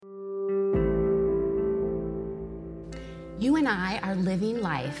You and I are living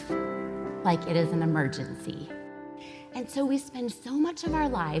life like it is an emergency. And so we spend so much of our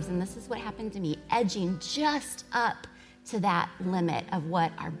lives, and this is what happened to me, edging just up to that limit of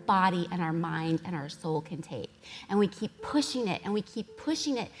what our body and our mind and our soul can take. And we keep pushing it, and we keep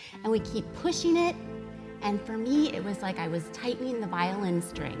pushing it, and we keep pushing it. And for me, it was like I was tightening the violin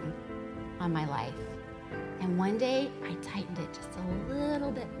string on my life. And one day, I tightened it just a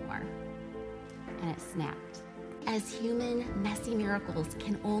little bit more, and it snapped. As human, messy miracles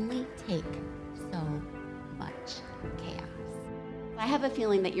can only take so much chaos. I have a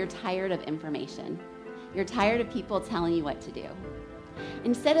feeling that you're tired of information. You're tired of people telling you what to do.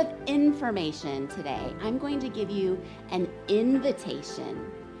 Instead of information today, I'm going to give you an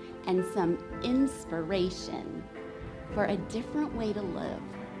invitation and some inspiration for a different way to live.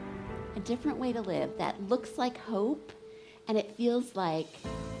 A different way to live that looks like hope and it feels like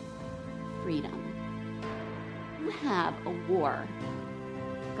freedom. You have a war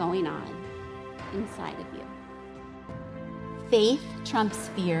going on inside of you. Faith trumps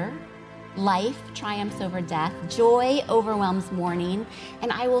fear. Life triumphs over death, joy overwhelms mourning,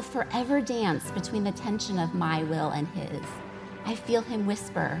 and I will forever dance between the tension of my will and his. I feel him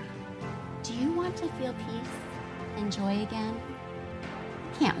whisper, do you want to feel peace and joy again?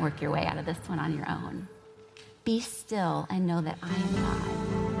 You can't work your way out of this one on your own. Be still and know that I am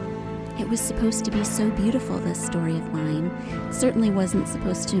God. It was supposed to be so beautiful, this story of mine. It certainly wasn't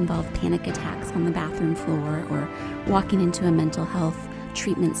supposed to involve panic attacks on the bathroom floor or walking into a mental health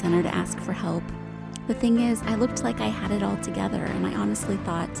treatment center to ask for help. The thing is, I looked like I had it all together, and I honestly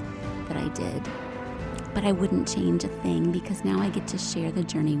thought that I did. But I wouldn't change a thing because now I get to share the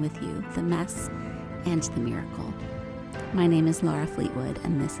journey with you, the mess and the miracle. My name is Laura Fleetwood,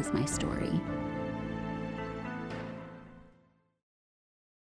 and this is my story.